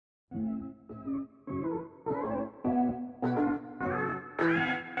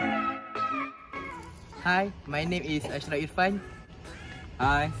Hi, my name is Ashraf Irfan.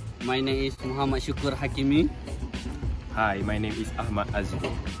 Hi, my name is Muhammad Syukur Hakimi. Hi, my name is Ahmad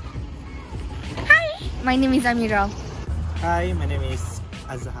Azgo. Hi, my name is Amira. Hi, my name is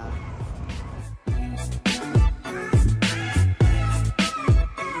Azhar.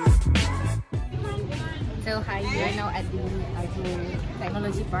 So hi, we are now at the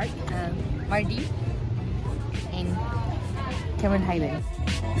Technology Park, Mardi, in Cameron Highlands.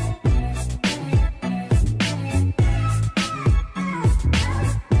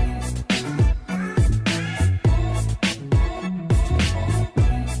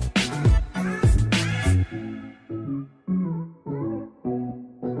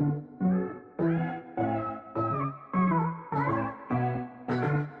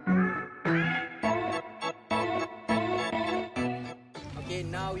 Okay,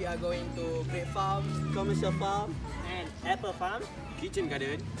 now we are going to grape farm, commercial farm, And apple farm. Kitchen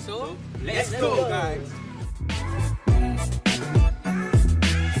garden. so Let's go, guys.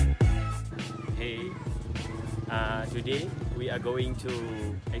 Hey, today we are going to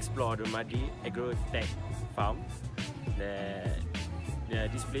explore the Madi Agrotech farm.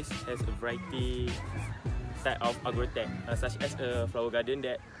 This place has a variety type of agrotech, such as a flower garden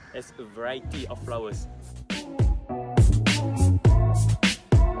that has a variety of flowers.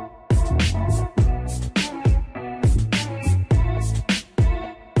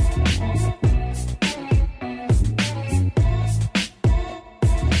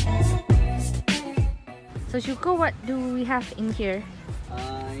 So Syukur, what do we have in here?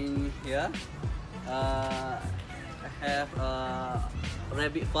 In here, I have a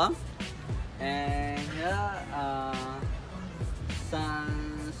rabbit farm, and here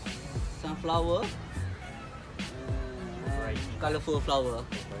sunflower, colorful flower.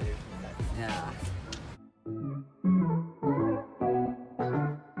 Yeah.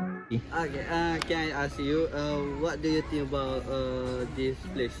 Okay. Can I ask you, what do you think about this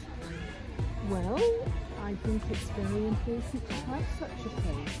place? Well, I think it's very important to have such a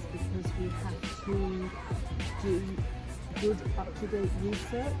place because we have to do good up-to-date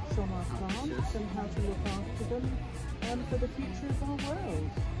research on our plants and how to look after them for the future of our world.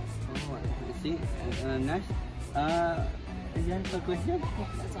 Oh, I see. Nice. Is there a question?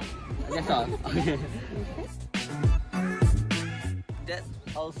 That's all. That's all. Okay. That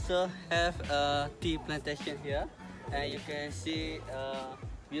also have a tea plantation here, and you can see a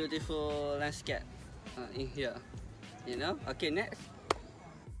beautiful landscape in here. You know. Okay, next.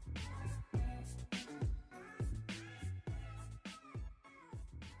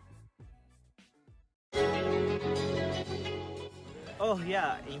 Oh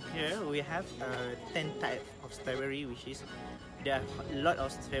yeah, in here we have 10 types of strawberry, which is there are a lot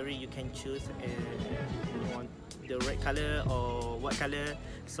of strawberry you can choose. You want the red color or what color.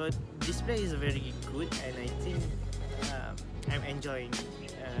 So display is very good, and I think I'm enjoying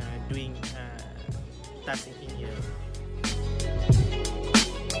doing tasking in here.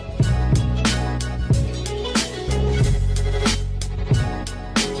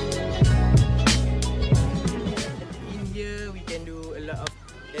 in here we can do a lot of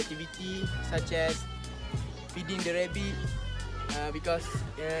activity such as feeding the rabbit because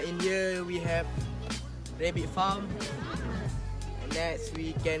in here we have rabbit farm, and next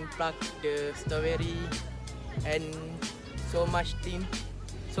we can pluck the strawberry and so much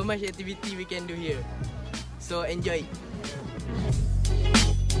activity we can do here, so enjoy.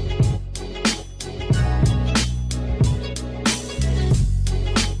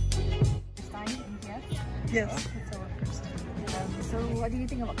 First time in here. Yes, it's our first time. So what do you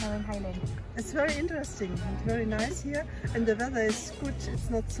think about Cameron Highland? It's very interesting and very nice here, and the weather is good. It's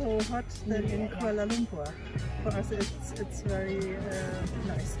not so hot than in Kuala Lumpur. For us, it's very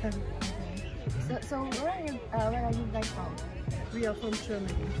nice. So where are you guys from? We are from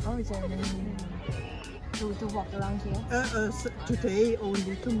Germany. Oh, Germany. To walk around here. Today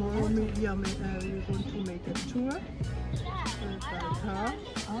only. Tomorrow we want to make a tour by car.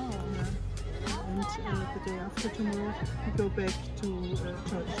 Oh. And the day after tomorrow we go back to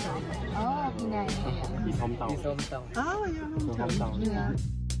Georgetown. Oh, Penang. His hometown. His hometown. Oh, your hometown. Yeah.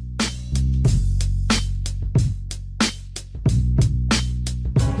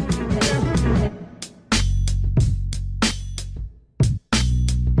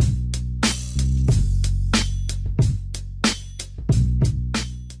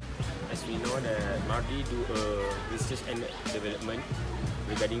 As we know that Mardi do research and development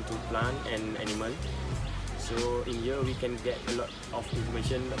regarding to plant and animal. So in here we can get a lot of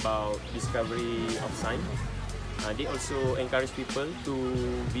information about discovery of science. They also encourage people to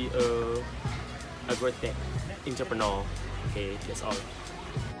be a agrotech entrepreneur. Okay, that's all.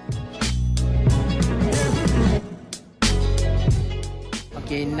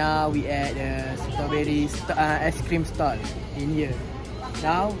 Okay, now we at the strawberry ice cream stall in here.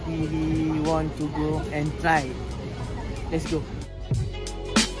 Now we want to go and try. Let's go.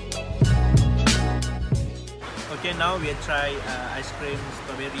 Okay, now we try ice cream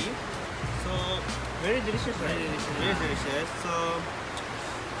strawberry. So very delicious, right? Very delicious. So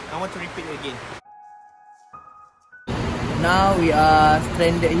I want to repeat again. Now we are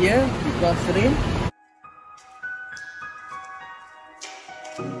stranded here because rain.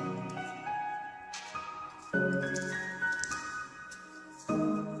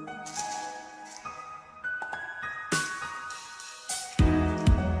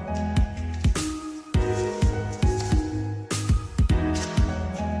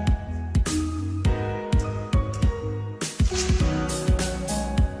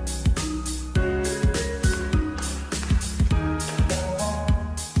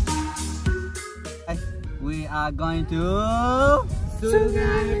 We are going to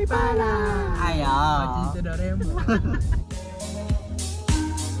Sungai Palas. Ayo. Cinta Doraemon.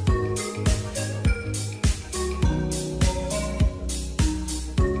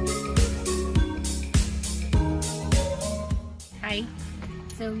 Hi.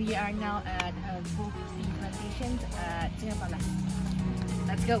 So we are now at coffee plantation at Sungai Palas.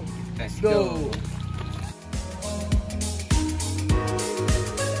 Let's go. Let's go.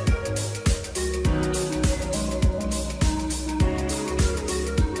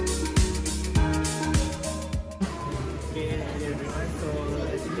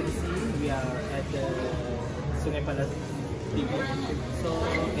 Sungai Palas TV. So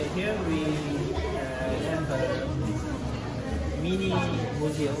here we have a mini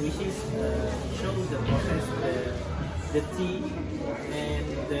museum which is shows the process, the tea and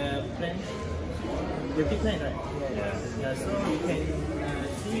the plant, the tea plant, right? Yeah. So you can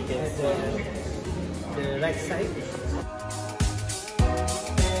see at the right side.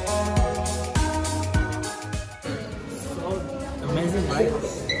 So amazing, right?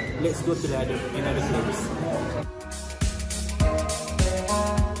 Let's go to the another place.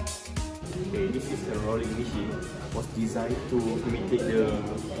 Okay, this is a rolling machine. Was designed to imitate the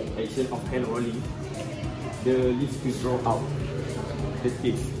action of hand rolling. The leaves to draw out the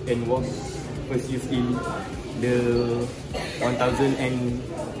taste and was first used in the 1900.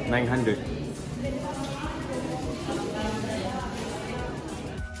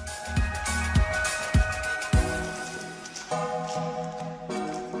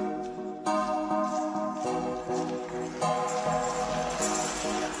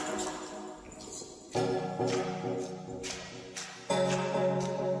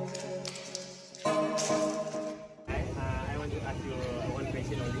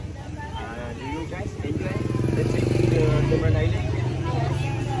 Do you guys enjoy the trip to the Cameron Island?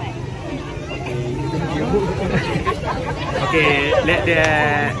 Okay, let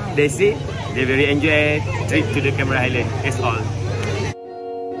they see they very enjoy trip to the Cameron Island. That's all.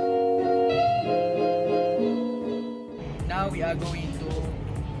 Now we are going to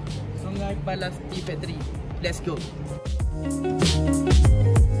Sungai Palas Tea Factory. Let's go.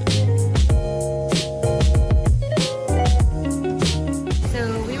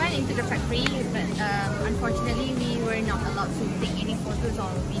 But unfortunately we were not allowed to take any photos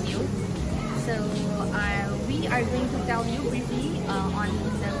or video. So we are going to tell you briefly on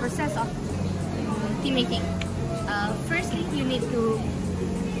the process of tea making. Firstly, you need to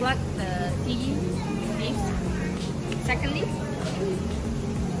pluck the tea leaves. Secondly,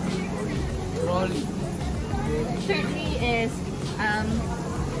 Rolling. thirdly is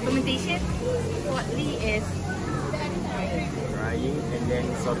fermentation. Fourthly is Drying and then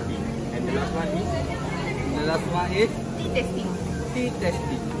sorting. And the last one is? The last one is tea testing. tea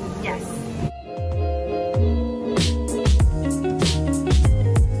testing. Yes.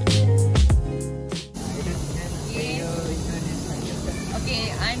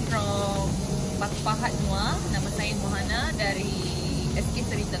 Okay, I'm from Pahat Noa. Nama saya Mohana dari SK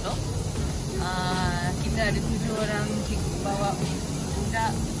Seri Teluk. Kita ada 7 orang bawa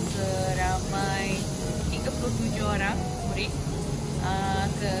budak seramai 37 orang murid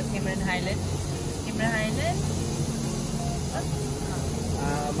ke Cameron Highland. Cameron Highland.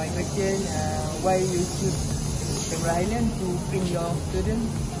 My question, why you choose Cameron Highland to bring your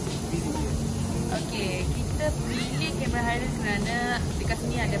students visit here? Okay, kita pilih Cameron Highland kerana dekat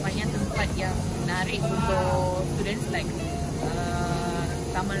sini ada banyak tempat yang menarik untuk students like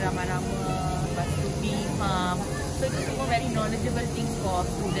taman rama-rama, lepas tu bee farm. So itu semua very knowledgeable things for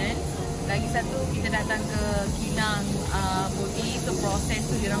students. Lagi satu, kita datang ke kilang bodi, so proses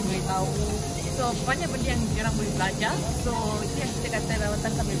tu diorang boleh tahu. So So banyak benda yang diorang boleh belajar. So itu yang kita kata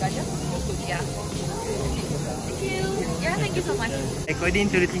rawatan sambil belajar. So yeah. Thank you. Yeah, thank you so much. According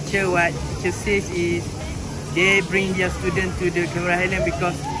to the teacher, what teacher says is they bring their students to the Cameron Highland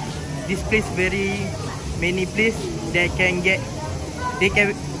because this place very many place that can give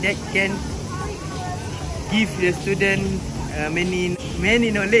the student many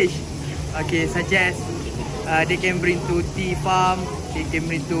knowledge. Okay, such as they can bring to tea farm, they can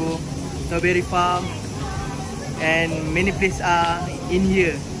bring to strawberry farm, and many places are in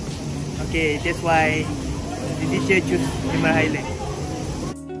here. Okay, that's why the teacher choose Cameron Highland.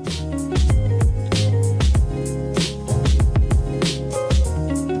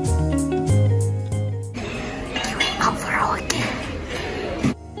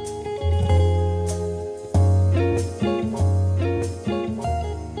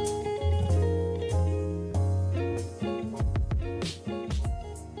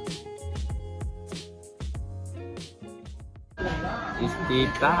 It's tea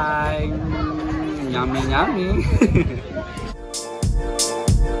time. Yummy, yummy.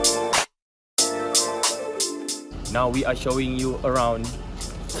 Now we are showing you around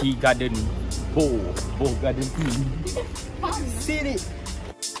tea garden, Bow Garden Tea. See it.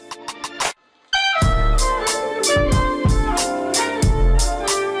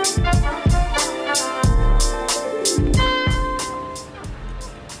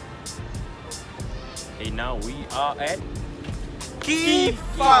 Okay, now we are at Tea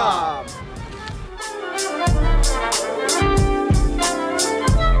farm.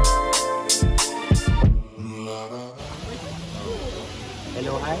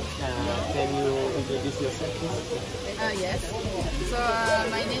 Hello, hi. Can you introduce yourself, please? Yes. So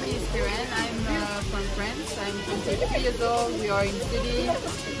my name is Karen. I'm from France. I'm 23 years old. We are studying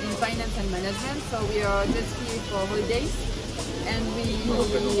in finance and management. So we are just here for holidays. And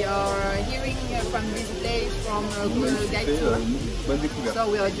we are hearing from this place from a guide tour.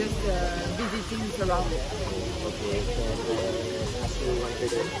 So we are just visiting around. Okay, ask you one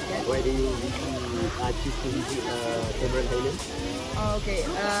question. Why do you choose to visit Cameron Highland? Okay.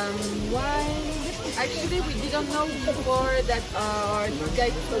 Why? Actually, we didn't know before that our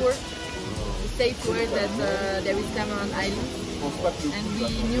guide tour states where that there is Cameron Island, and we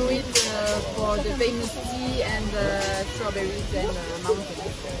knew it for the famous tea and strawberries and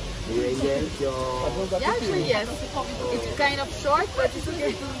mountains. Do you enjoy your... Yeah, actually yes. It's kind of short, but it's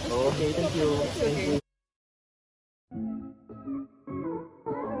okay. Okay, thank you. It's okay.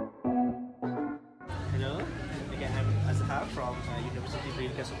 Hello, again I'm Azhar from University of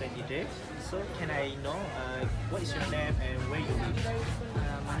Pendidikan Sultan Idris. So can I know what is your name and where you live?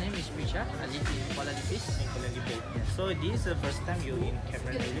 My name is Richard. I live in Kuala Lumpur. In Kuala Lumpur. So this is the first time you in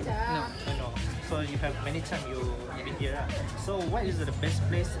Cameron Highland? No. No. So you have many time you been here. So what is the best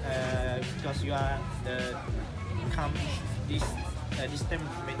place? Because you are come this time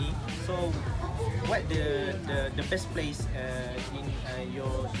many. So what the best place in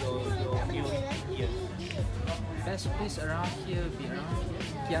your here? Best place around here be around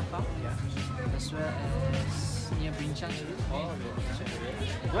Kiafa, as well as near Brinchan area. Oh,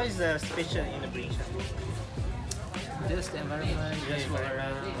 what is the special in the Brinchan? Just the environment, just walk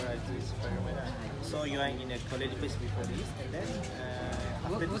around. Alright, this environment. So you are in a college place before this, and then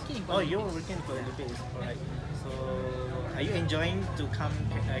after Working in oh, you're working in college place. Alright. So are you enjoying to come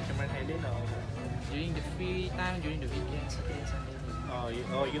Cameron Highland or? During the free time, during the weekend, Saturday, Sunday.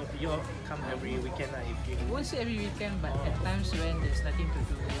 You come every weekend if you. I won't say every weekend, but at times when there's nothing to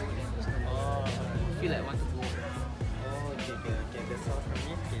do, then there's no feel like I want to go. Oh, okay. That's all from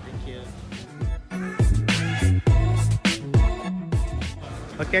me. Okay, thank you.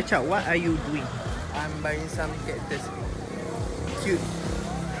 Okay, Chak, what are you doing? I'm buying some cactus. Cute.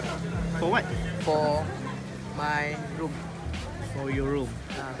 For what? For my room. For your room.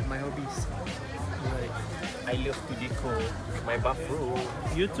 My hobbies. I love to decor my bathroom.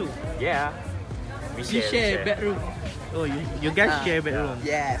 You too? Yeah. We share. bedroom. Oh, you guys share bedroom?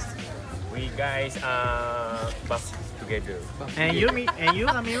 Yes. We guys bath together. And you,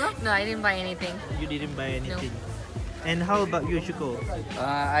 Amira? No, I didn't buy anything. You didn't buy anything. And how about you, Shuko?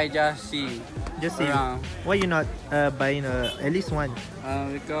 I just see. Just see. Around. Why you not buying at least one?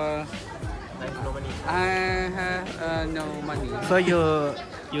 Because I have no money. I have no money. So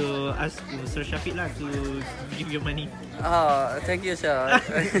you ask Mr. Shafiq lah to give you money. Oh, thank you, sir.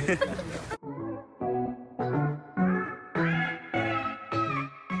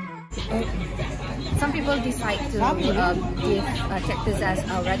 Some people decide to give cactus as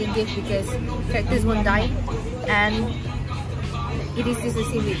a wedding gift because cactus won't die, and it is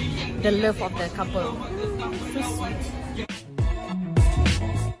associated with the love of the couple. So sweet.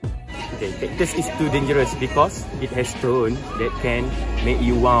 Okay, cactus is too dangerous because it has thorn that can make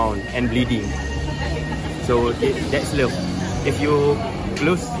you wound and bleeding. So okay, that's love. If you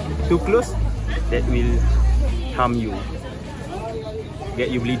too close, that will harm you, get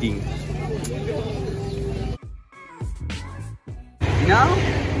you bleeding. Now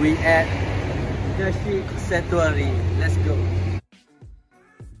we at the sheep sanctuary. Let's go.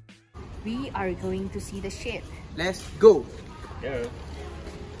 We are going to see the sheep. Let's go. Yeah.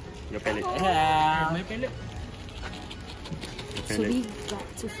 Your palette. My palette. So we got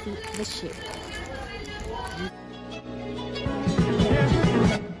to feed the sheep.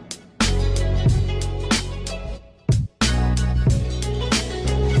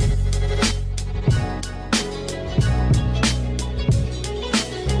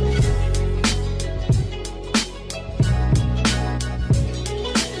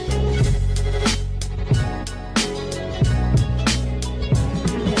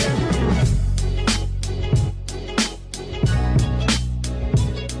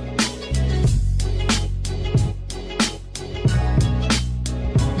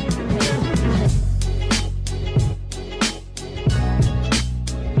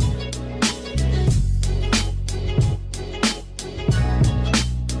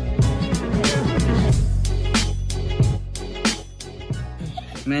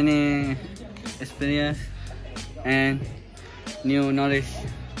 Many experience and new knowledge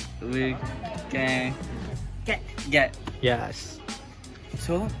we can get. Yes.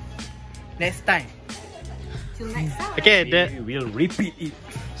 So, next time. Till next time. Okay, We will repeat it.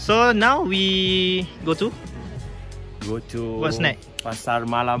 so now we go to Go to What's next? Pasar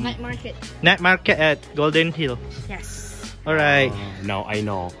Malam. Night market. night market at Golden Hill. Yes. Alright. Now I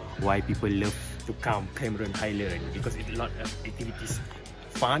know why people love to come Cameron Highland, because it's a lot of activities,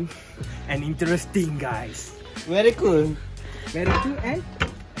 fun and interesting, guys. Very cool. Very cool and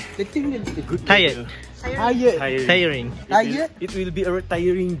the thing is good. Tired. Tiring. Tiring. It will be a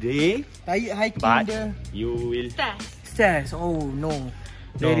tiring day, Tired hiking but the you will. stairs. Oh no.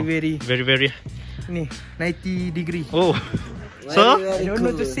 Very Very. ni 90 degree. Oh. So I don't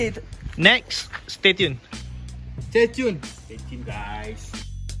know to say it. next, stay tuned. Stay tuned. Stay tuned, guys.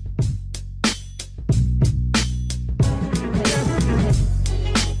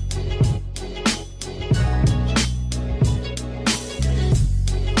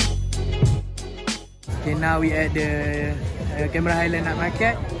 Okay, now we at the Cameron Highland Night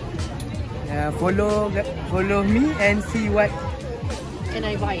Market. Follow me and see what And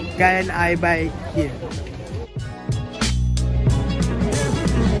I buy. can I buy here.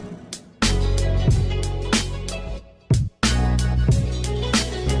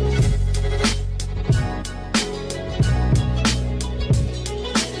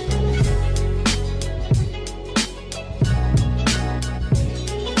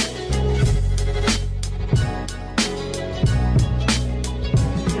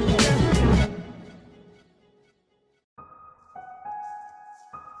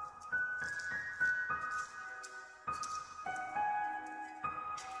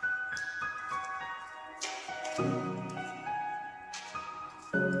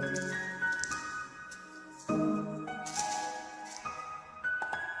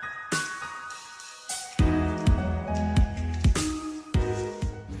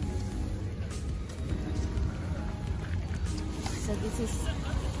 So this is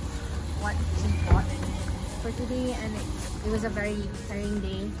what we bought for today, and it was a very tiring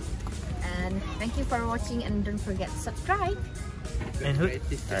day. And thank you for watching, and don't forget to subscribe. And who?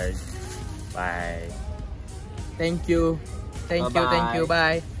 Bye. Thank you. Thank you.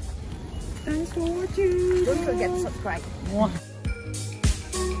 Bye. Thanks for watching. Don't forget to subscribe.